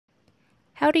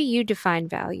How do you define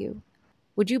value?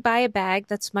 Would you buy a bag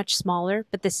that's much smaller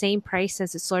but the same price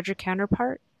as its larger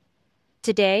counterpart?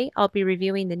 Today, I'll be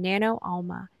reviewing the Nano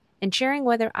Alma and sharing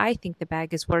whether I think the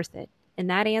bag is worth it, and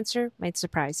that answer might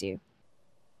surprise you.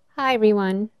 Hi,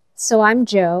 everyone. So I'm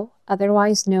Jo,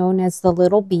 otherwise known as the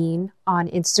Little Bean on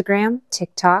Instagram,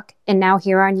 TikTok, and now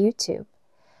here on YouTube.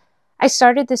 I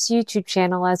started this YouTube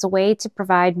channel as a way to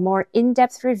provide more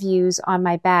in-depth reviews on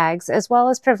my bags, as well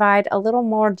as provide a little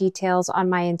more details on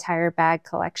my entire bag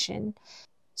collection.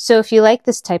 So if you like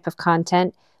this type of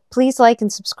content, please like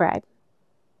and subscribe.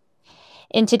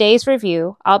 In today's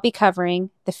review, I'll be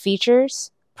covering the features,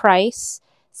 price,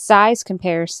 size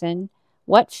comparison,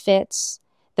 what fits,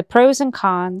 the pros and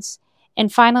cons,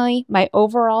 and finally, my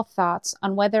overall thoughts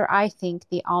on whether I think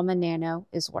the Alma Nano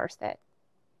is worth it.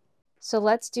 So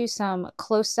let's do some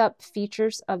close-up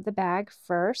features of the bag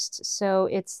first. So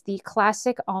it's the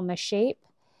classic Alma shape.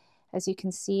 As you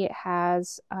can see, it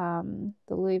has the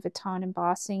Louis Vuitton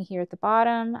embossing here at the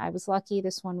bottom. I was lucky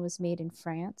this one was made in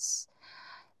France.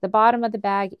 The bottom of the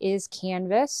bag is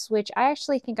canvas, which I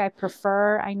actually think I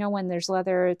prefer. I know when there's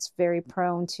leather, it's very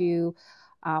prone to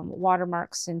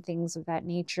watermarks and things of that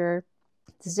nature.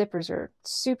 The zippers are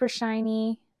super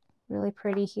shiny, really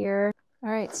pretty here.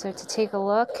 All right, so to take a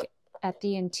look at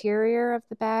the interior of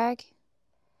the bag,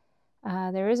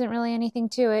 there isn't really anything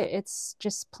to it. It's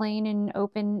just plain and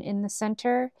open in the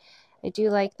center. I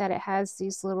do like that it has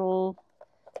these little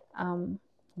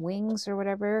wings or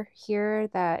whatever here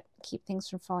that keep things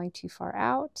from falling too far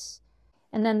out.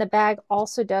 And then the bag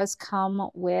also does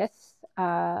come with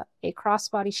a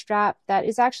crossbody strap that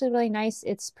is actually really nice.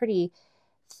 It's pretty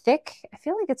thick. I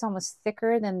feel like it's almost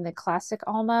thicker than the classic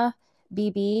Alma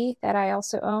BB that I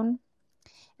also own.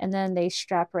 And then they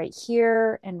strap right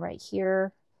here and right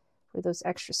here where those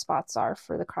extra spots are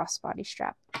for the crossbody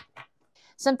strap.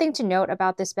 Something to note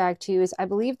about this bag too is I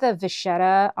believe the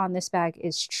vachetta on this bag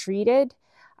is treated.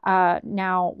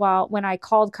 Now, when I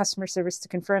called customer service to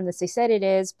confirm this, they said it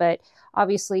is, but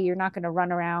obviously you're not going to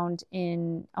run around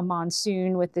in a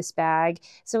monsoon with this bag.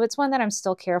 So it's one that I'm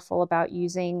still careful about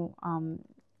using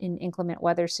in inclement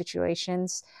weather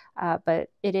situations.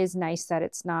 But it is nice that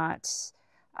it's not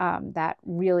that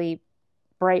really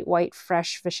bright white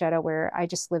fresh vachetta where I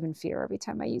just live in fear every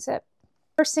time I use it.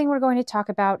 First thing we're going to talk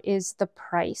about is the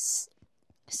price.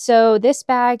 So this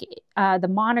bag, the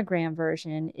monogram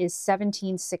version, is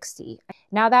 $17.60.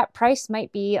 Now that price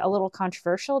might be a little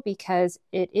controversial because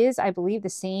it is, I believe, the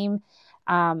same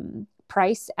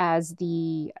price as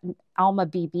the Alma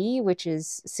BB, which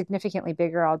is significantly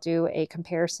bigger. I'll do a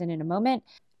comparison in a moment.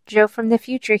 Jo from the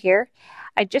future here.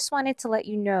 I just wanted to let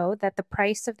you know that the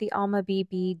price of the Alma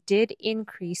BB did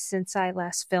increase since I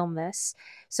last filmed this.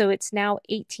 So it's now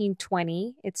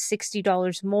 $18.20. It's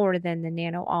 $60 more than the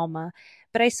Nano Alma,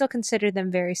 but I still consider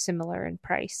them very similar in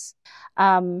price.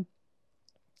 So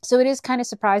it is kind of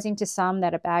surprising to some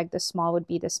that a bag this small would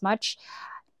be this much.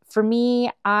 For me,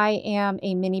 I am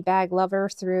a mini bag lover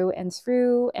through and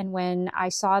through, and when I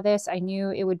saw this, I knew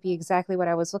it would be exactly what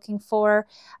I was looking for.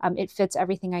 It fits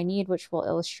everything I need, which we'll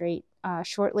illustrate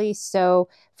shortly. So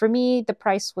for me, the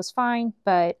price was fine,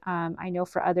 but I know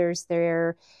for others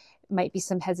there might be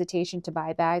some hesitation to buy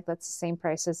a bag that's the same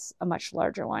price as a much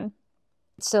larger one.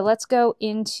 So let's go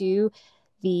into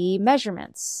the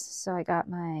measurements. So I got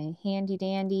my handy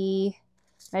dandy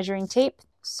measuring tape.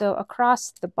 So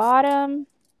across the bottom,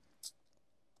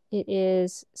 it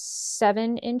is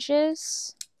 7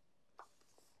 inches.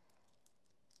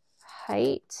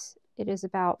 Height, it is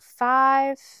about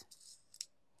 5.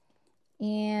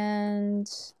 And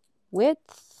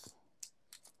width,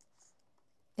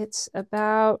 it's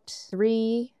about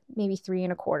 3, maybe 3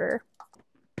 1/4.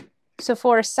 So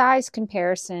for a size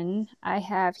comparison, I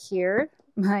have here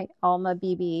my Alma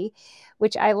BB,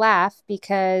 which I laugh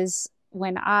because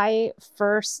when I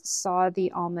first saw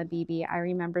the Alma BB, I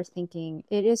remember thinking,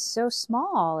 it is so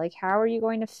small. Like, how are you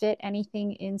going to fit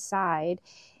anything inside?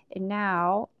 And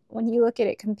now, when you look at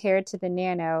it compared to the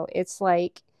Nano, it's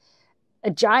like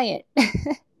a giant.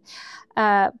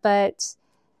 But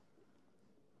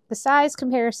the size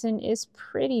comparison is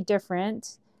pretty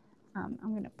different. I'm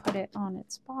going to put it on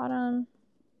its bottom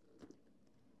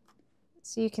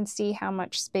so you can see how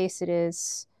much space it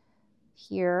is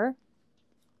here.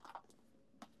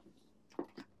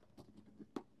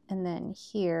 And then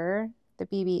here, the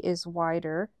BB is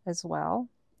wider as well.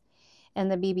 And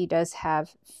the BB does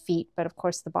have feet, but of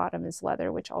course the bottom is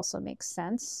leather, which also makes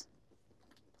sense.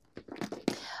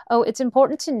 Oh, it's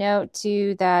important to note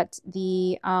too that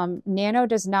the Nano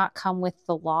does not come with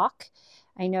the lock.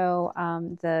 I know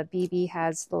the BB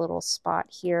has the little spot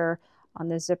here on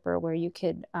the zipper where you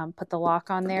could put the lock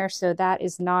on there. So that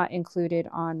is not included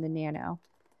on the Nano.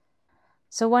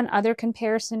 So one other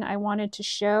comparison I wanted to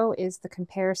show is the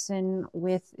comparison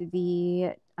with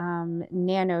the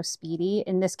Nano Speedy.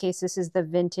 In this case, this is the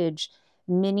vintage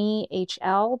Mini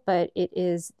HL, but it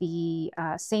is the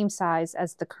same size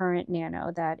as the current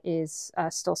Nano that is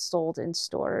still sold in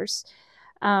stores.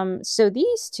 So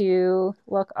these two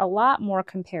look a lot more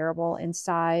comparable in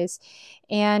size.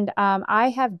 And I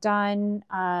have done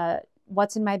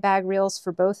what's in my bag reels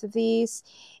for both of these.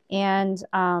 And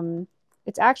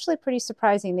it's actually pretty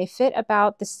surprising. They fit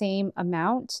about the same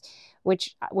amount,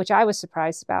 which I was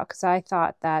surprised about because I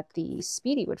thought that the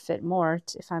Speedy would fit more,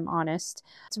 if I'm honest.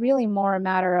 It's really more a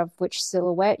matter of which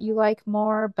silhouette you like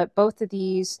more, but both of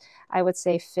these I would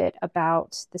say fit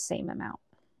about the same amount.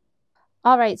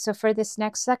 All right, so for this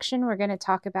next section, we're going to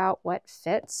talk about what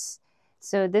fits.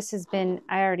 So this has been,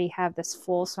 I already have this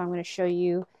full, so I'm going to show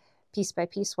you piece by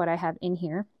piece what I have in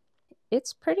here.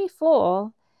 It's pretty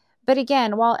full. But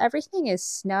again, while everything is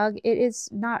snug, it is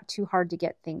not too hard to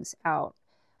get things out.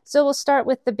 So we'll start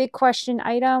with the big question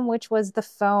item, which was the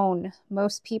phone.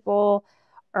 Most people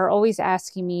are always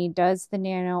asking me, does the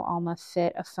Nano Alma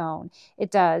fit a phone?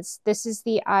 It does. This is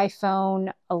the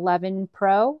iPhone 11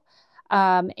 Pro,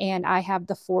 and I have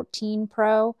the 14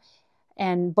 Pro,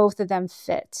 and both of them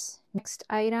fit. Next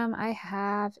item I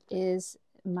have is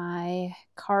my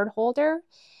card holder.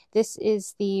 This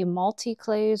is the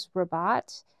Multiclays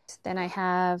Rabat. Then I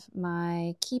have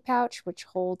my key pouch, which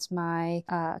holds my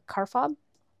car fob.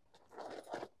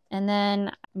 And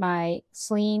then my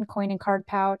Celine coin and card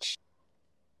pouch.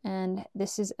 And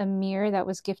this is a mirror that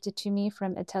was gifted to me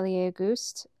from Atelier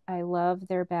Auguste. I love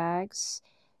their bags.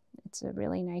 It's a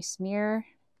really nice mirror.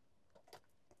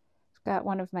 I've got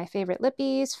one of my favorite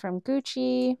lippies from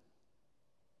Gucci.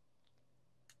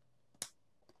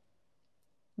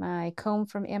 My comb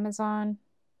from Amazon.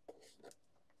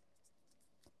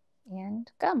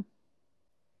 And gum.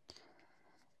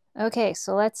 Okay,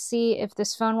 so let's see if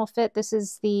this phone will fit. This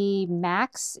is the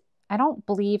Max. I don't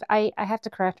believe, I have to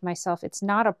correct myself. It's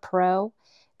not a Pro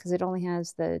because it only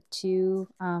has the two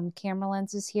camera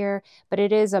lenses here, but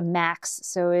it is a Max,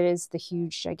 so it is the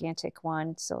huge, gigantic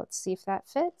one. So let's see if that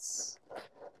fits.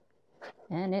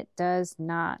 And it does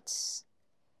not.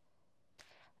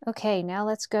 Okay, now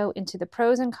let's go into the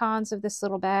pros and cons of this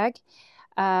little bag.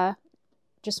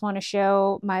 Just want to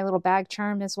show my little bag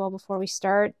charm as well before we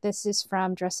start. This is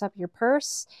from Dress Up Your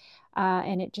Purse,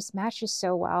 and it just matches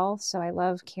so well. So I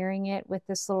love carrying it with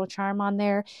this little charm on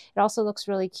there. It also looks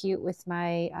really cute with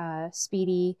my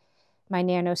Speedy, my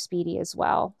Nano Speedy as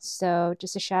well. So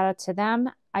just a shout out to them.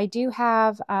 I do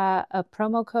have a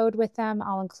promo code with them.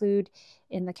 I'll include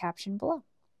in the caption below.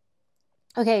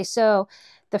 Okay, so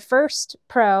the first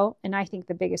pro, and I think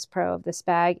the biggest pro of this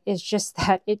bag, is just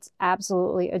that it's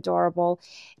absolutely adorable.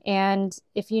 And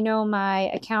if you know my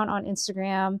account on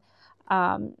Instagram,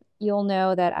 you'll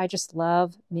know that I just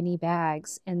love mini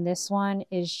bags. And this one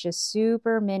is just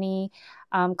super mini.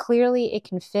 Clearly, it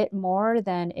can fit more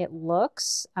than it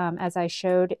looks, as I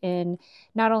showed in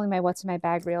not only my What's in My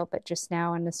Bag reel, but just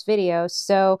now in this video.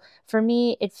 So for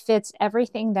me, it fits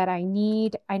everything that I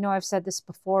need. I know I've said this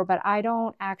before, but I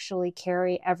don't actually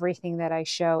carry everything that I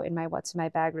show in my What's in My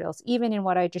Bag reels. Even in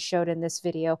what I just showed in this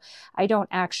video, I don't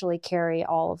actually carry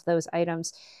all of those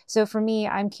items. So for me,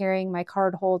 I'm carrying my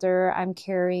card holder, I'm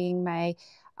carrying my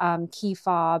key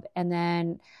fob, and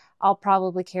then I'll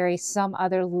probably carry some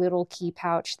other little key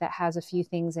pouch that has a few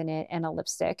things in it and a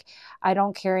lipstick. I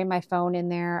don't carry my phone in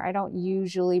there. I don't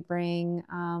usually bring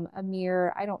a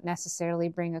mirror. I don't necessarily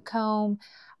bring a comb.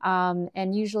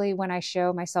 And usually when I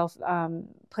show myself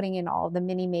putting in all the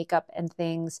mini makeup and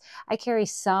things, I carry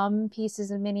some pieces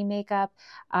of mini makeup.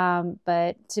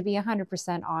 But to be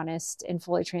 100% honest and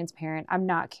fully transparent, I'm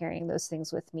not carrying those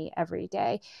things with me every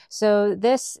day. So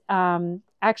this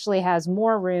actually has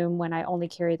more room when I only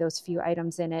carry those few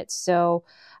items in it. So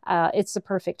it's the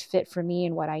perfect fit for me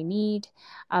and what I need.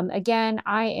 Again,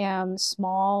 I am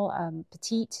small,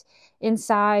 petite in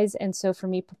size. And so for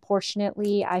me,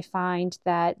 proportionately, I find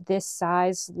that this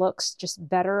size looks just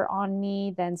better on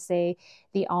me than, say,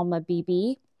 the Alma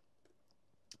BB.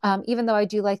 Even though I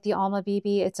do like the Alma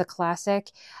BB, it's a classic,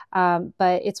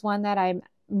 but it's one that I'm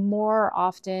more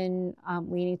often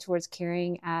leaning towards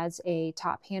carrying as a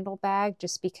top handle bag,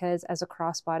 just because as a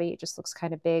crossbody, it just looks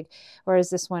kind of big. Whereas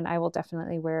this one, I will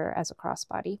definitely wear as a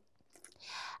crossbody.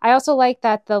 I also like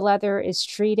that the leather is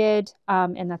treated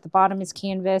and that the bottom is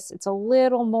canvas. It's a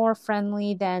little more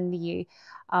friendly than the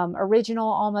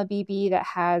original Alma BB that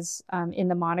has in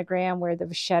the monogram where the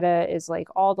vachetta is like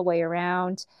all the way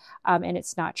around and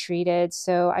it's not treated.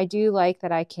 So I do like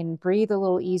that I can breathe a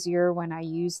little easier when I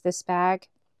use this bag.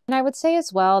 And I would say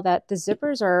as well that the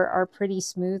zippers are pretty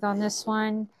smooth on this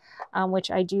one, which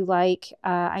I do like.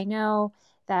 I know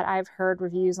that I've heard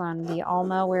reviews on the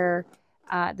Alma where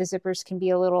the zippers can be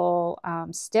a little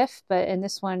stiff, but in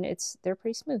this one, they're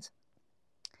pretty smooth.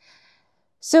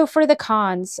 So for the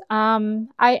cons,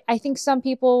 I think some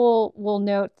people will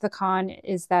note the con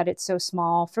is that it's so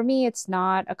small. For me, it's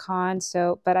not a con,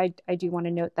 but I do want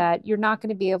to note that you're not going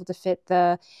to be able to fit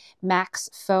the Max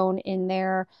phone in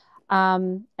there.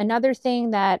 Another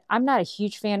thing that I'm not a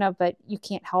huge fan of, but you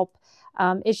can't help,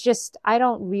 it's just I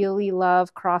don't really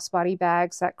love crossbody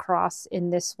bags that cross in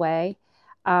this way.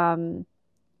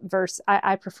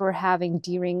 I prefer having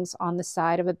D-rings on the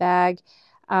side of a bag.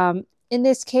 In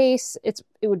this case, it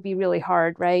would be really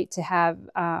hard, right, to have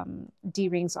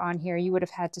D-rings on here. You would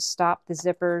have had to stop the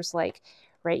zippers like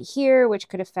right here, which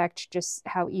could affect just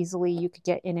how easily you could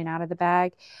get in and out of the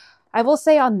bag. I will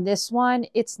say on this one,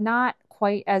 it's not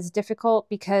quite as difficult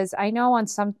because I know on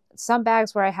some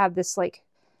bags where I have this like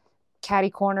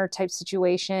catty corner type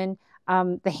situation,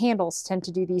 the handles tend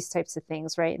to do these types of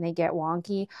things, right? And they get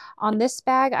wonky. On this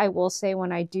bag, I will say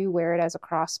when I do wear it as a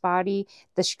crossbody,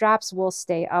 the straps will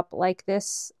stay up like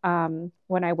this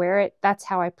when I wear it. That's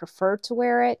how I prefer to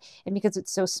wear it. And because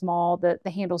it's so small, the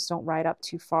handles don't ride up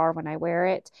too far when I wear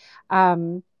it.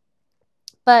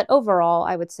 But overall,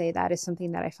 I would say that is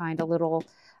something that I find a little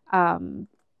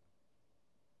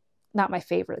not my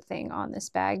favorite thing on this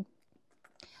bag.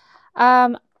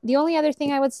 The only other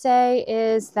thing I would say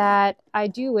is that I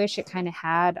do wish it kind of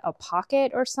had a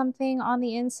pocket or something on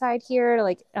the inside here,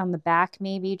 like on the back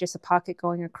maybe, just a pocket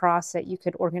going across that you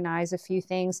could organize a few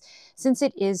things. Since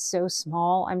it is so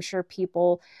small, I'm sure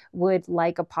people would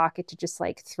like a pocket to just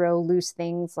like throw loose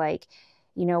things like,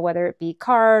 you know, whether it be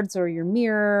cards or your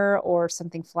mirror or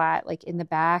something flat like in the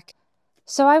back.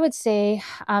 So I would say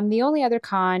the only other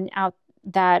con out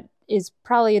that is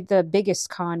probably the biggest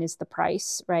con is the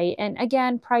price, right? And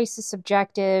again, price is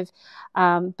subjective,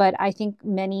 but I think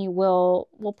many will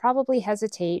probably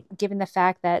hesitate given the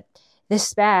fact that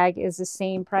this bag is the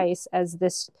same price as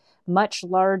this much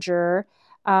larger,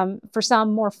 for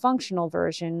some more functional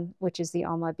version, which is the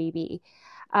Alma BB.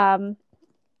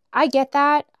 I get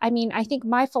that. I mean, I think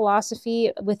my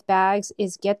philosophy with bags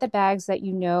is get the bags that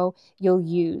you know you'll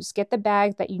use. Get the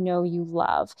bag that you know you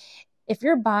love. If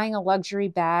you're buying a luxury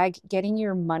bag, getting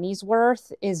your money's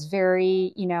worth is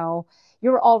very, you know,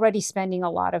 you're already spending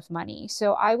a lot of money.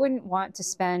 So I wouldn't want to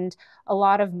spend a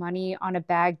lot of money on a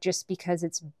bag just because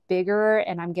it's bigger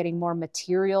and I'm getting more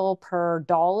material per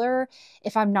dollar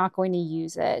if I'm not going to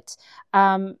use it.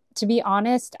 To be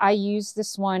honest, I use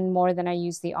this one more than I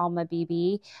use the Alma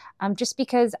BB, just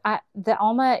because the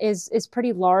Alma is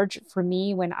pretty large for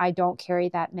me when I don't carry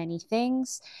that many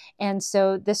things. And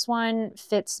so this one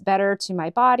fits better to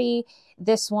my body.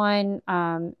 This one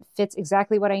fits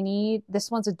exactly what I need. This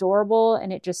one's adorable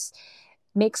and it just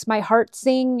makes my heart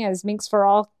sing, as Minx for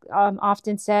All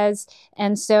often says.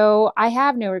 And so I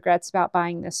have no regrets about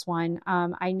buying this one.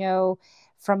 I know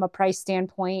from a price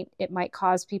standpoint, it might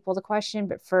cause people to question,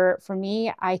 but for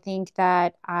me, I think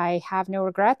that I have no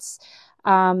regrets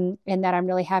and that I'm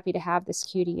really happy to have this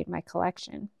cutie in my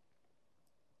collection.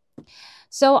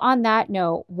 So on that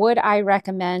note, would I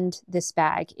recommend this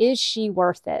bag? Is she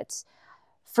worth it?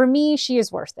 For me, she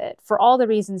is worth it for all the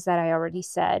reasons that I already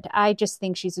said. I just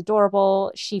think she's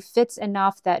adorable. She fits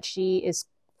enough that she is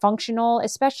functional,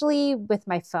 especially with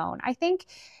my phone. I think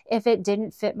if it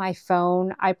didn't fit my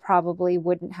phone, I probably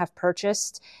wouldn't have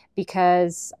purchased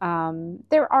because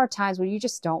there are times where you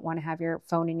just don't want to have your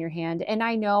phone in your hand. And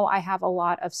I know I have a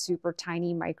lot of super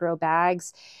tiny micro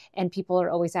bags and people are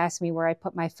always asking me where I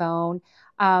put my phone.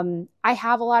 I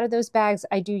have a lot of those bags.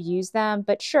 I do use them,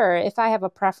 but sure, if I have a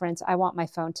preference, I want my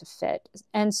phone to fit.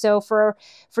 And so for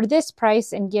this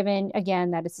price, and given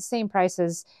again that it's the same price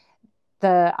as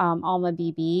the Alma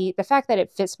BB, the fact that it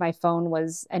fits my phone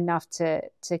was enough to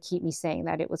keep me saying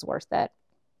that it was worth it.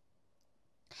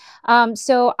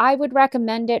 So I would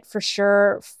recommend it for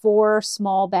sure for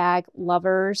small bag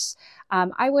lovers.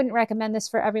 I wouldn't recommend this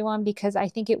for everyone because I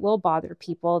think it will bother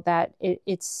people that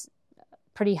it's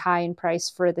pretty high in price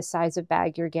for the size of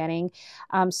bag you're getting.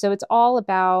 So it's all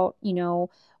about, you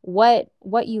know, what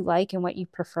you like and what you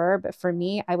prefer. But for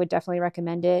me, I would definitely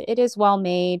recommend it. It is well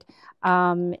made.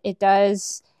 It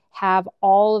does have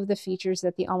all of the features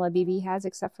that the Alma BB has,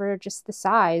 except for just the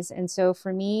size. And so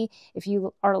for me, if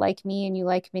you are like me and you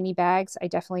like mini bags, I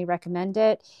definitely recommend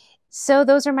it. So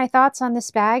those are my thoughts on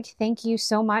this bag. Thank you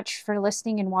so much for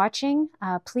listening and watching.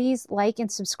 Please like and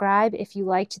subscribe if you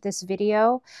liked this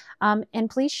video. And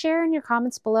please share in your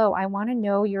comments below. I want to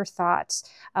know your thoughts.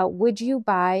 Would you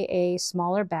buy a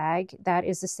smaller bag that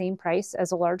is the same price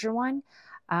as a larger one?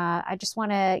 I just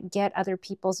want to get other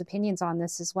people's opinions on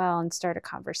this as well and start a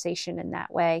conversation in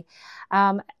that way.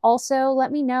 Also,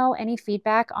 let me know any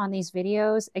feedback on these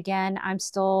videos. Again, I'm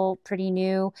still pretty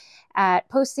new at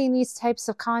posting these types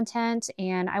of content,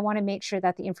 and I want to make sure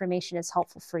that the information is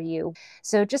helpful for you.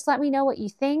 So just let me know what you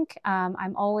think.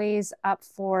 I'm always up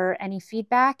for any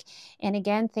feedback. And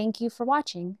again, thank you for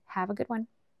watching. Have a good one.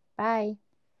 Bye.